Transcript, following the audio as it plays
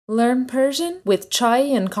Learn Persian with Chai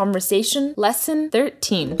and Conversation, Lesson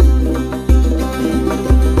 13.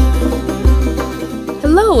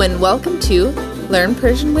 Hello and welcome to Learn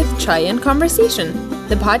Persian with Chai and Conversation,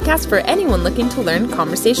 the podcast for anyone looking to learn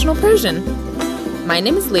conversational Persian. My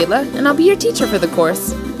name is Layla and I'll be your teacher for the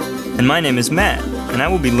course. And my name is Matt, and I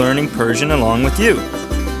will be learning Persian along with you.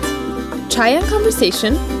 Chai and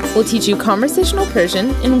Conversation will teach you conversational Persian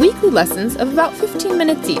in weekly lessons of about 15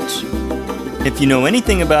 minutes each. If you know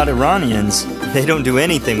anything about Iranians, they don't do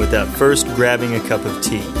anything without first grabbing a cup of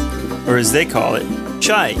tea, or as they call it,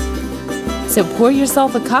 chai. So pour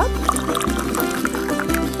yourself a cup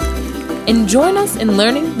and join us in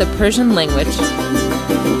learning the Persian language.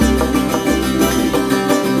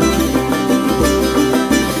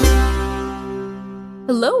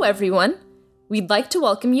 Hello, everyone. We'd like to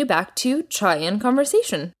welcome you back to Chai and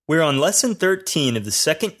Conversation. We're on Lesson 13 of the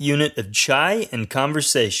second unit of Chai and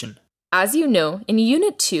Conversation. As you know, in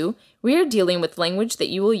Unit 2, we are dealing with language that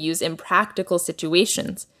you will use in practical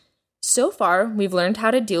situations. So far, we've learned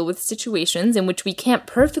how to deal with situations in which we can't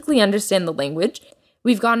perfectly understand the language.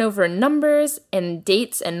 We've gone over numbers and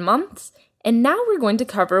dates and months, and now we're going to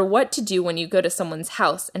cover what to do when you go to someone's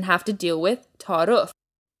house and have to deal with ta'aruf.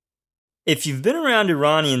 If you've been around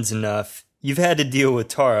Iranians enough, you've had to deal with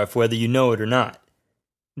ta'aruf whether you know it or not.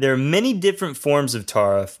 There are many different forms of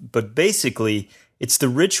ta'aruf, but basically, it's the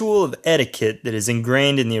ritual of etiquette that is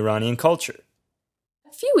ingrained in the Iranian culture.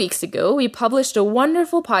 A few weeks ago, we published a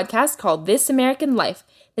wonderful podcast called This American Life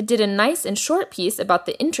that did a nice and short piece about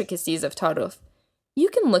the intricacies of ta'aruf. You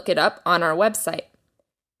can look it up on our website.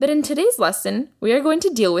 But in today's lesson, we are going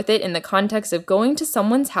to deal with it in the context of going to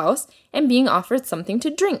someone's house and being offered something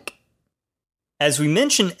to drink. As we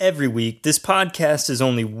mention every week, this podcast is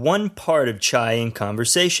only one part of Chai and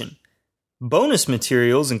Conversation. Bonus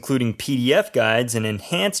materials, including PDF guides and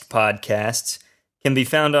enhanced podcasts, can be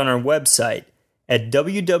found on our website at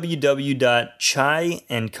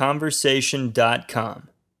www.chaiandconversation.com.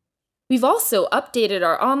 We've also updated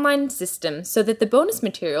our online system so that the bonus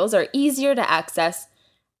materials are easier to access.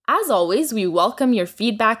 As always, we welcome your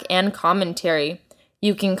feedback and commentary.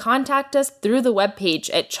 You can contact us through the webpage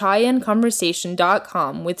at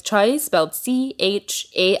chaiandconversation.com with chai spelled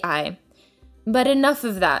C-H-A-I. But enough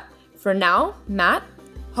of that. For now, Matt,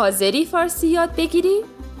 حاضری فارسی یاد بگیری؟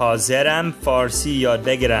 حاضرم فارسی یاد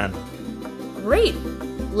بگیرم. Great!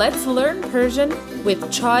 Let's learn Persian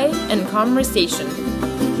with Chai and Conversation.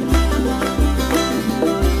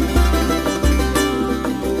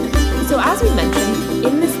 So as we mentioned,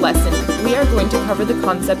 in this lesson, we are going to cover the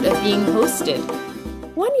concept of being hosted.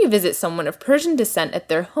 When you visit someone of Persian descent at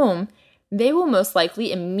their home, they will most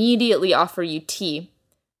likely immediately offer you tea.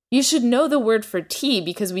 You should know the word for tea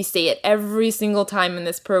because we say it every single time in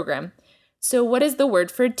this program. So what is the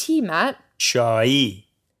word for tea, Matt? Chai.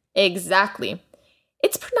 Exactly.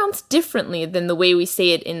 It's pronounced differently than the way we say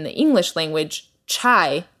it in the English language,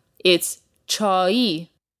 chai. It's chai.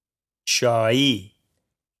 Chai.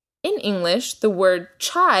 In English, the word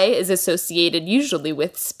chai is associated usually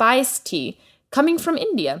with spiced tea, coming from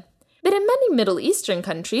India. But in many Middle Eastern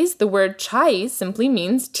countries, the word chai simply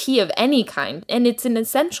means tea of any kind, and it's an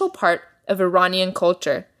essential part of Iranian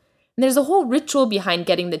culture. And there's a whole ritual behind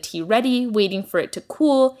getting the tea ready, waiting for it to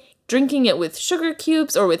cool, drinking it with sugar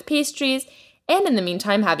cubes or with pastries, and in the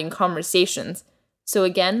meantime having conversations. So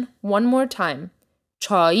again, one more time.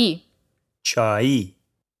 Chai. Chai.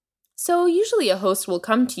 So usually a host will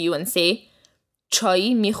come to you and say,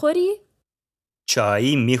 Chai mikhori?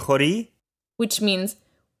 Chai mikhori? Which means,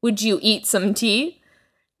 would you eat some tea?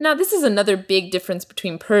 Now, this is another big difference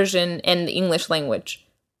between Persian and the English language.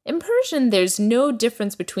 In Persian, there's no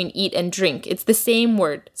difference between eat and drink. It's the same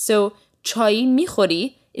word. So, chai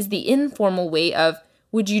mikhori is the informal way of,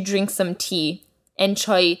 would you drink some tea? And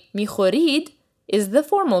chai mikhorid is the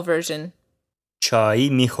formal version. Chai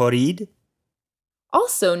mikhorid?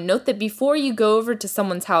 Also, note that before you go over to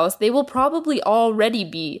someone's house, they will probably already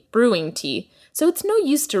be brewing tea. So it's no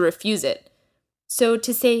use to refuse it. So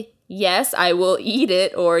to say, yes, I will eat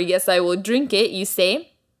it, or yes, I will drink it, you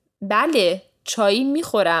say, بله, چای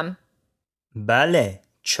میخورم. بله,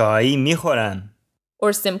 چای میخورم.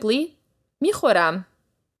 Or simply, میخورم.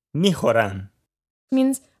 میخورم.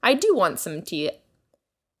 Means, I do want some tea.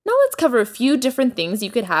 Now let's cover a few different things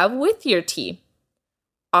you could have with your tea.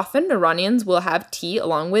 Often Iranians will have tea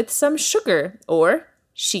along with some sugar, or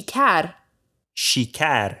shikar.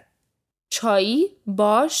 Shikar. چای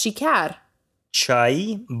با شکر.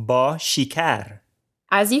 Chai ba shikar.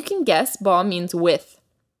 As you can guess, ba means with.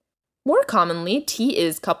 More commonly, tea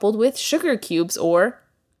is coupled with sugar cubes or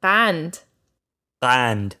qand.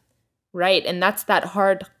 Qand. Right, and that's that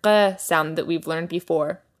hard q sound that we've learned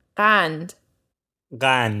before. قند.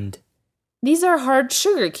 قند. These are hard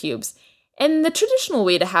sugar cubes, and the traditional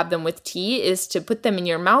way to have them with tea is to put them in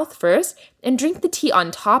your mouth first and drink the tea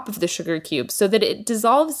on top of the sugar cubes so that it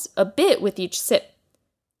dissolves a bit with each sip.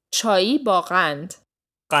 چایی با قند.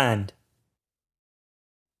 قند.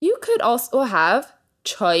 You could also have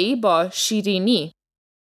چایی با شیرینی.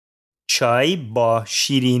 چای با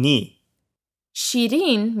شیرینی.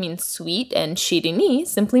 Shirin means sweet, and shirini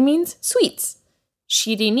simply means sweets.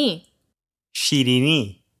 Shirini.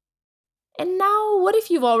 شیرینی. And now, what if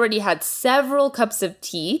you've already had several cups of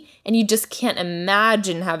tea and you just can't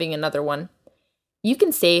imagine having another one? You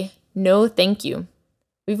can say, no thank you.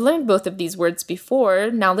 We've learned both of these words before,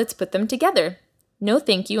 now let's put them together. No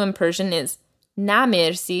thank you in Persian is na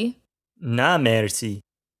merci. نه مرسی.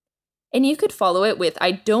 And you could follow it with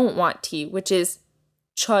I don't want tea, which is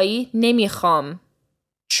چای نمیخوام.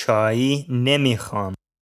 چای نمیخوام.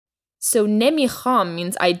 So nemikham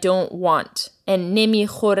means I don't want, and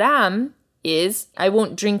nemikhoram is I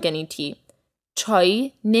won't drink any tea.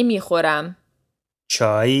 Chai nemikhoram.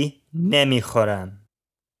 چای نمیخورم.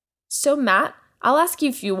 So Matt, I'll ask you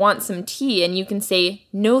if you want some tea, and you can say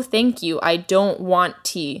no thank you, I don't want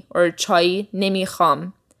tea, or chai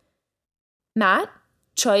nemikham. Matt,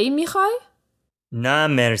 chai mikhai? نه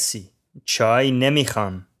مرسی. چای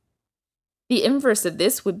نمیخوام. The inverse of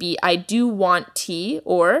this would be I do want tea,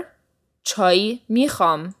 or chai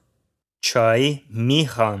mikham. چای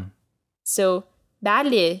میخوام. So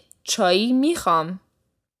bale chai mikham.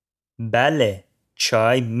 بله.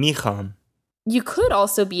 چای میخوام. You could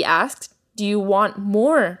also be asked, do you want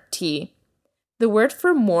more tea? The word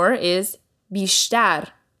for more is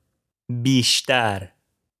بیشتر. بیشتر.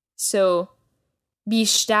 So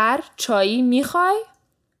بیشتر چای میخوای?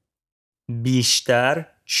 بیشتر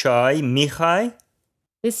چای میخوای؟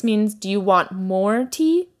 This means do you want more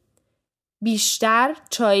tea? بیشتر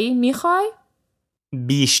چای میخوای?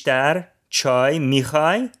 بیشتر چای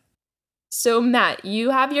میخوای؟ So Matt,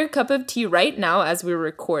 you have your cup of tea right now as we're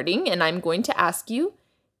recording, and I'm going to ask you,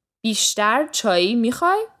 بیشتر چای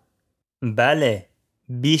میخوای? بله.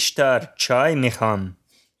 بیشتر چای میخوام.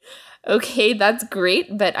 Okay, that's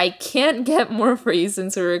great, but I can't get more for you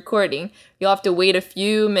since we're recording. You'll have to wait a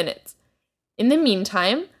few minutes. In the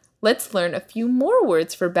meantime, let's learn a few more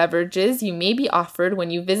words for beverages you may be offered when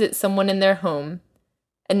you visit someone in their home.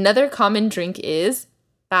 Another common drink is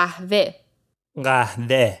قهوه.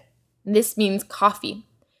 قهوه. This means coffee.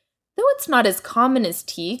 Though it's not as common as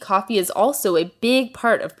tea, coffee is also a big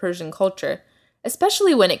part of Persian culture,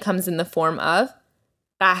 especially when it comes in the form of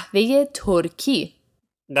قهوه ترکی.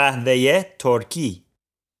 قهوه ترکی.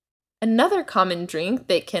 Another common drink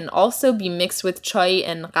that can also be mixed with chai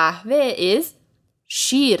and قهوه is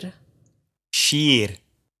شیر. شیر.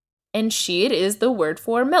 And shir is the word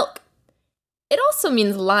for milk. It also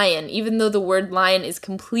means lion, even though the word lion is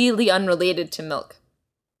completely unrelated to milk.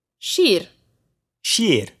 Shir.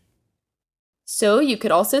 شیر. So you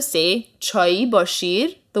could also say chai ba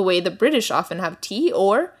shir, the way the British often have tea,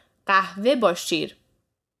 or قهوه با شیر.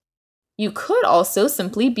 You could also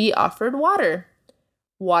simply be offered water.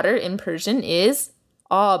 Water in Persian is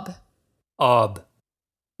آب. آب.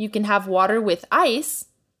 You can have water with ice,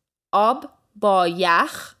 آب با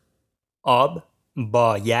یخ. آب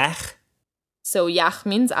با یخ. So yach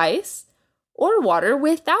means ice, or water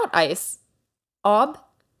without ice. آب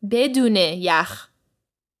بدون یخ.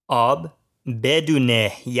 آب بدون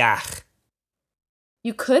یخ.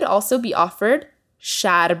 You could also be offered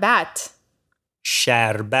شربت.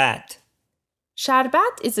 شربت.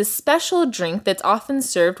 Sharbat is a special drink that's often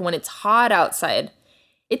served when it's hot outside.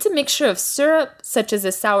 It's a mixture of syrup, such as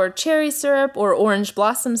a sour cherry syrup or orange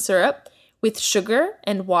blossom syrup, with sugar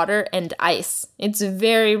and water and ice. It's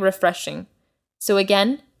very refreshing. So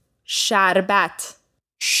again, sharbat.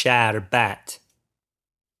 شربت.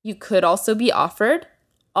 You could also be offered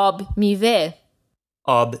آب میوه.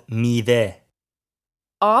 آب میوه.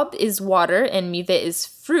 Ab is water and mive is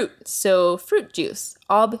fruit, so fruit juice.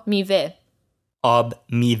 Ab mive. آب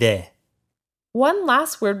میوه. One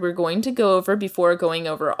last word we're going to go over before going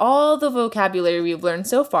over all the vocabulary we've learned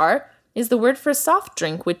so far is the word for soft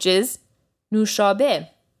drink, which is نوشابه.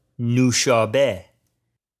 نوشابه.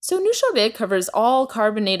 So نوشابه covers all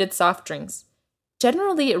carbonated soft drinks.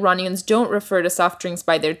 Generally, Iranians don't refer to soft drinks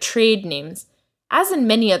by their trade names. As in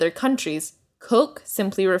many other countries, Coke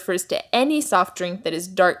simply refers to any soft drink that is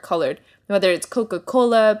dark-colored, whether it's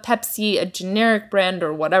Coca-Cola, Pepsi, a generic brand,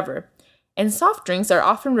 or whatever. And soft drinks are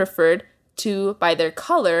often referred to by their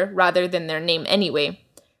color rather than their name anyway.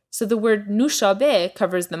 So the word نوشابه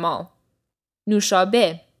covers them all.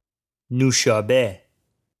 نوشابه. نوشابه.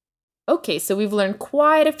 Okay, so we've learned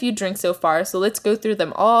quite a few drinks so far, so let's go through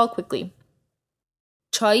them all quickly.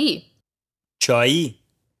 چایی چایی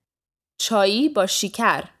چایی با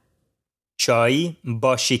شکر چایی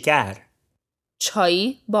با شکر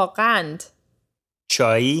چایی با قند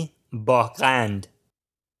چایی با قند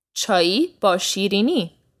چایی با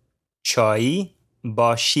شیرینی چایی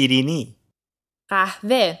با شیرینی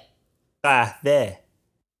قهوه قهوه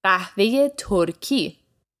قهوه ترکی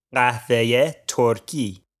قهوه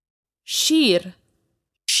ترکی شیر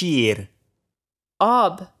شیر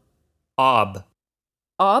آب آب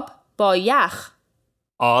آب با یخ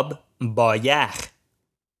آب با یخ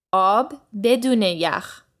آب بدون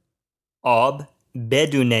یخ آب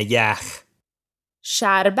بدون یخ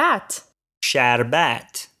شربت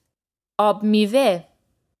شربت آب میوه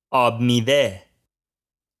آب میوه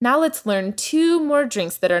Now let's learn 2 more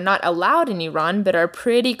drinks that are not allowed in Iran but are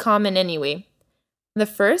pretty common anyway. The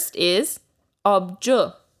first is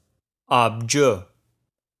آبجو آبجو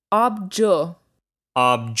آبجو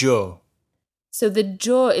آبجو So the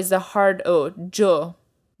jo is a hard O, jo.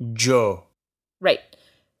 جو Right.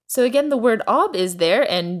 So again, the word ab is there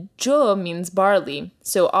and jo means barley.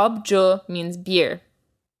 So abjo means beer.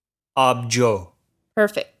 آبجو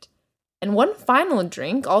Perfect. And one final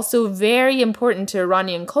drink, also very important to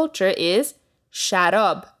Iranian culture, is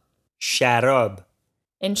sharab. شراب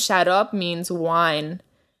And sharab means wine.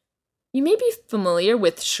 You may be familiar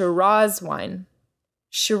with Shiraz wine.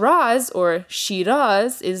 Shiraz, or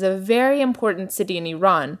Shiraz, is a very important city in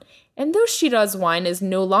Iran. And though Shiraz wine is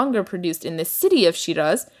no longer produced in the city of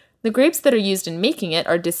Shiraz, the grapes that are used in making it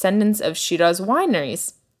are descendants of Shiraz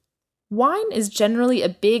wineries. Wine is generally a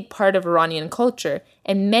big part of Iranian culture,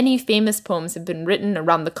 and many famous poems have been written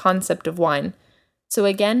around the concept of wine. So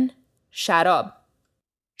again, sharab.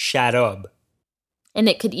 شراب And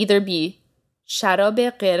it could either be sharab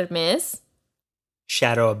qirmez,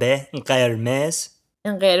 شراب قرمز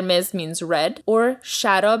and qirmez means red, or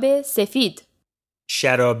sharab sefid,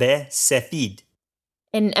 شراب سفید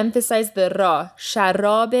and emphasize the ra,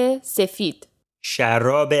 sharab sefid.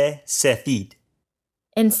 شراب سفید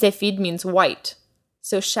And sefid means white.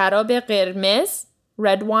 So sharab qirmez,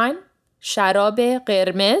 red wine, sharab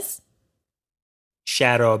qirmez,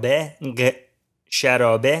 شراب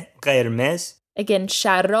قرمز again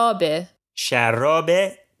sharab,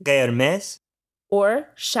 شراب قرمز or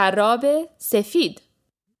sharab sefid.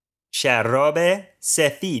 شراب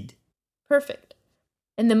سفید Perfect.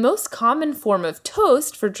 And the most common form of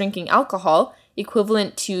toast for drinking alcohol,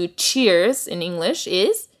 equivalent to cheers in English,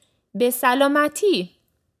 is be salomati.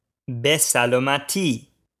 به سلامتی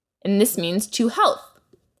And this means to health.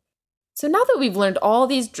 So now that we've learned all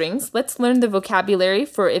these drinks, let's learn the vocabulary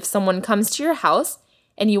for if someone comes to your house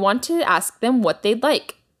and you want to ask them what they'd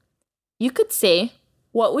like. You could say,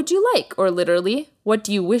 what would you like? Or literally, what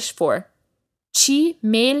do you wish for? Chi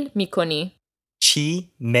mail mikoni. چی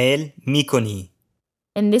میل میکنی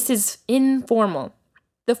And this is informal.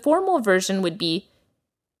 The formal version would be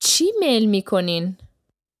Chi mail mikonin.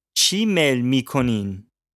 چی میل میکنین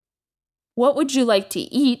What would you like to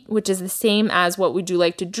eat, which is the same as what would you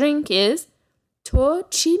like to drink, is To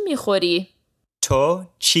chi mikhori تو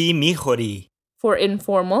چی میخوری for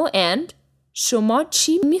informal, and Shoma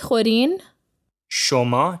chi mikhorin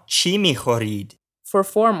شما چی میخورید for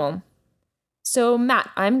formal. So, Matt,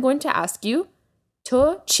 I'm going to ask you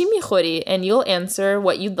To chi mikhori, and you'll answer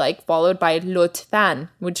what you'd like, followed by lotfan,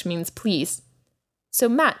 which means please. So,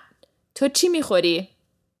 Matt, To chi mikhori.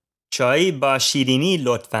 چای با شیرینی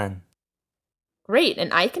لطفاً Great,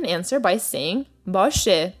 and I can answer by saying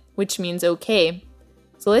bashe, which means okay.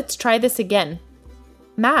 So let's try this again.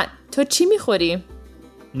 Matt, to chi mikhori?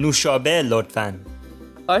 نوشابه لطفاً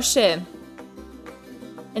Bashe.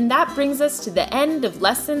 And that brings us to the end of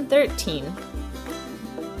lesson 13.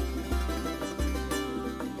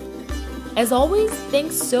 As always,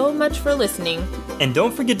 thanks so much for listening. And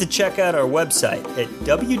don't forget to check out our website at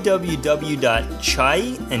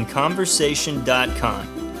www.chaiandconversation.com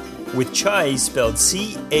with chai spelled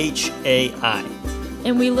C-H-A-I.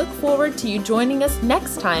 And we look forward to you joining us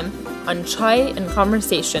next time on Chai and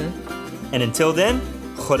Conversation. And until then,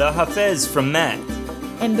 Khuda Hafez from Matt.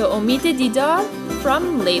 And the Omid Didar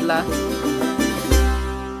from Layla.